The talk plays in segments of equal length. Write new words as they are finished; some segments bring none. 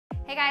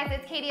Hey guys,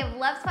 it's Katie of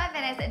Love Sweat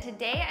Fitness, and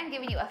today I'm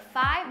giving you a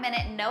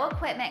 5-minute no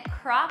equipment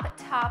crop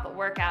top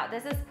workout.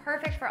 This is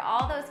perfect for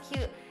all those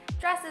cute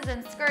dresses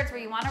and skirts where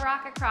you want to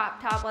rock a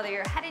crop top, whether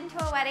you're heading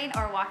to a wedding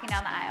or walking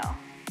down the aisle.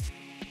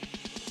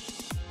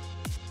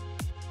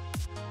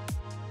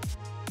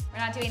 We're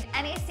not doing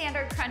any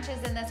standard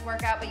crunches in this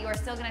workout, but you are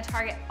still going to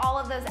target all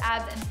of those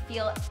abs and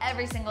feel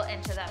every single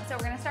inch of them. So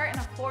we're going to start in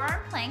a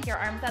forearm plank, your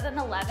arms at an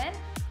 11,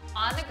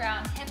 on the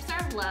ground, hips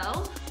are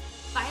low.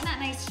 Find that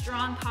nice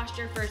strong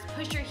posture first.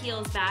 Push your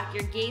heels back,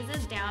 your gaze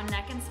is down,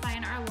 neck and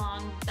spine are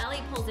long,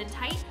 belly pulls in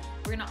tight.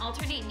 We're gonna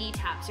alternate knee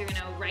taps. You're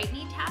gonna right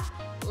knee tap,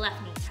 left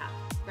knee tap,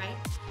 right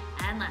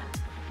and left.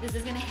 This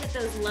is gonna hit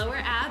those lower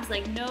abs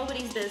like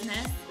nobody's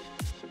business.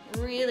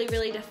 Really,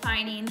 really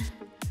defining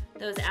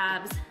those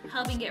abs,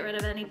 helping get rid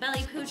of any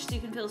belly pooch so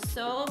you can feel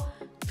so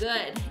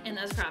good in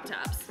those crop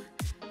tops.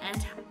 And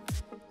tap,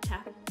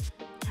 tap,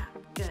 tap,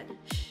 good.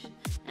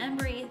 And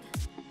breathe.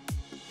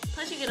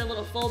 Plus you get a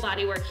little full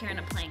body work here in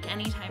a plank,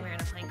 anytime you're in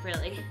a plank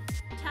really.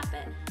 Tap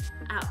it,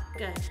 out,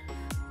 good.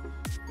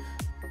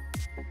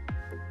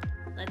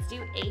 Let's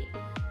do 8,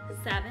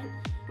 7,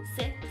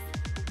 6,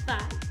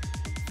 5,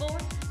 4,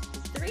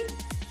 3,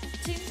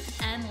 2,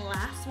 and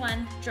last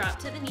one. Drop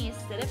to the knees,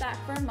 sit it back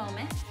for a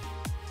moment.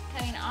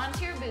 Coming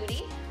onto your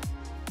booty.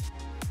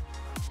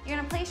 You're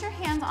gonna place your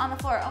hands on the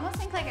floor, almost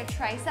think like a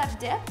tricep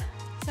dip.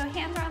 So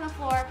hands are on the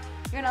floor,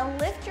 you're gonna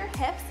lift your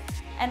hips,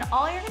 and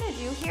all you're gonna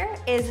do here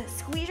is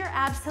squeeze your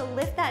abs to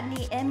lift that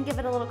knee in, give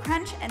it a little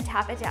crunch, and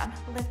tap it down.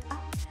 Lift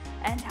up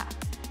and tap.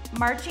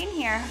 Marching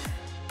here.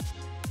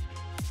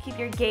 Keep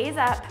your gaze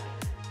up.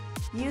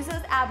 Use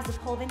those abs to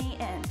pull the knee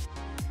in.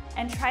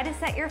 And try to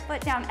set your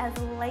foot down as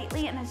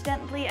lightly and as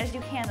gently as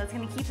you can. That's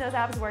gonna keep those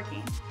abs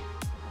working.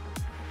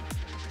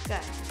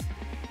 Good.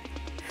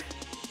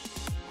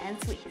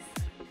 And squeeze.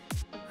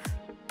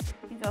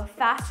 You go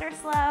faster,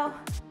 slow.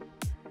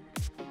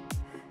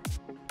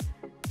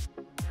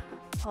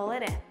 Pull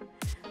it in.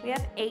 We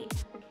have 8,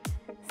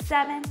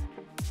 7,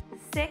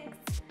 6,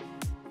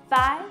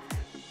 5,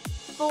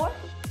 4,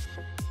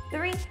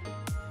 3,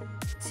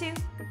 2,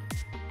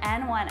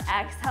 and 1.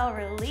 Exhale,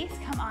 release,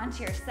 come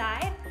onto your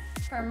side.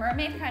 For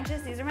mermaid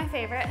crunches, these are my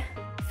favorite.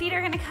 Feet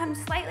are gonna come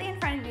slightly in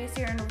front of you, so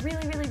you're in a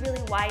really, really,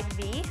 really wide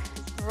V.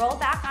 Roll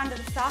back onto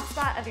the soft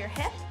spot of your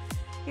hip.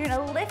 You're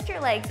gonna lift your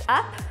legs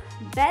up,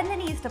 bend the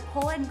knees to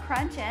pull and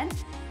crunch in,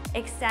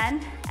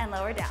 extend and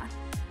lower down.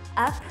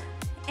 Up,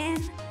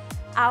 in,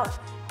 out,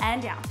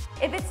 and down.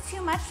 If it's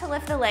too much to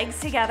lift the legs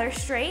together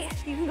straight,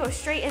 you can go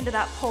straight into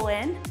that pull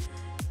in.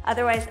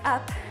 Otherwise,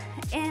 up,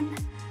 in,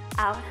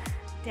 out,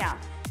 down.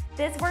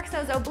 This works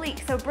those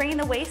obliques, so bringing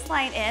the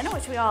waistline in,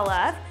 which we all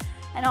love,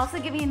 and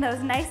also giving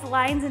those nice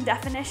lines and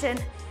definition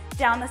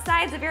down the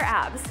sides of your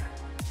abs.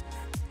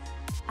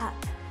 Up,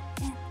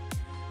 in.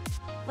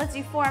 Let's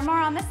do 4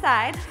 more on this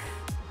side.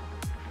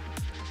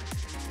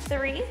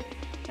 3,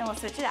 then we'll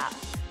switch it out.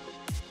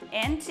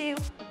 And 2.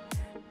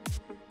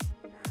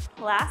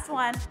 Last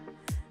one,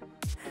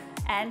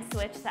 and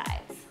switch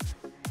sides.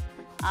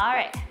 All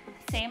right,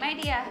 same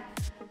idea.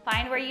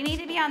 Find where you need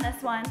to be on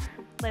this one.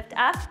 Lift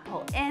up,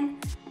 pull in,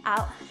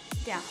 out,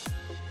 down.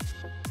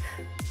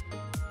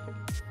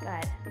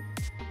 Good.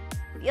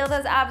 Feel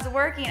those abs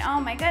working. Oh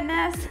my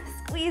goodness,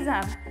 squeeze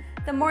them.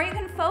 The more you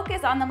can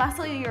focus on the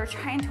muscle you're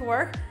trying to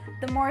work,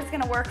 the more it's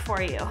gonna work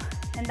for you.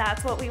 And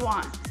that's what we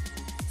want.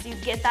 So you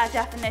get that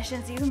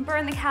definition, so you can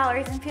burn the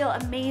calories and feel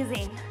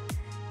amazing.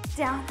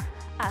 Down,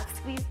 up,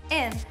 squeeze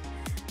in,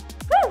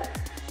 woo,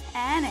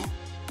 and in,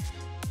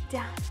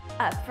 down,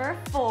 up for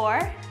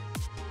 4,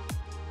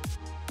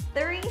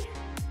 3,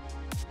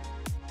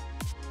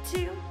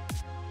 2,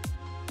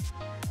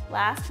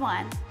 last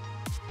one.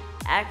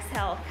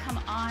 Exhale, come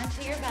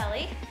onto your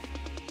belly.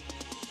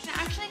 Now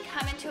actually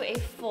come into a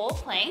full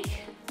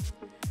plank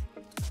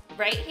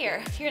right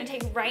here. You're gonna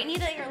take right knee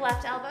to your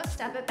left elbow,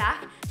 step it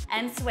back,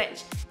 and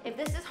switch. If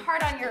this is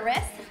hard on your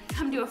wrist,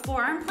 come to a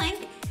forearm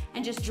plank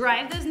and just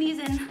drive those knees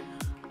in,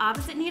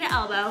 opposite knee to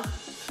elbow.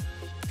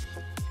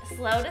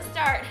 Slow to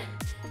start.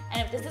 And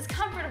if this is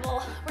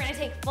comfortable, we're gonna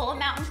take full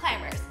mountain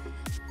climbers.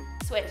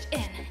 Switch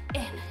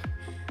in.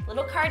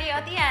 Little cardio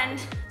at the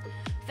end.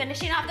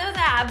 Finishing off those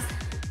abs.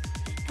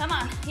 Come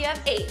on, you have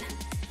 8,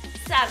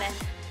 7,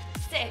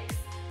 6,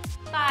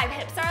 5,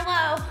 hips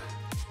are low.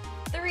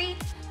 3,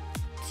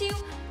 2,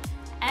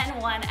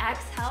 and 1.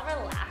 Exhale,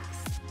 relax.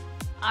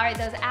 All right,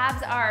 those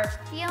abs are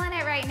feeling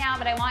it right now,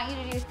 but I want you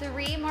to do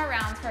 3 more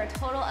rounds for a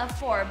total of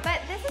 4. But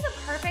this is a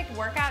perfect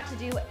workout to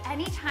do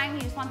anytime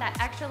you just want that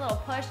extra little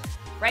push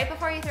right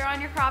before you throw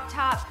on your crop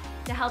top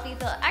to help you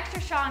feel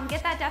extra strong,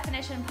 get that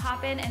definition,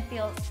 pop in, and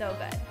feel so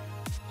good.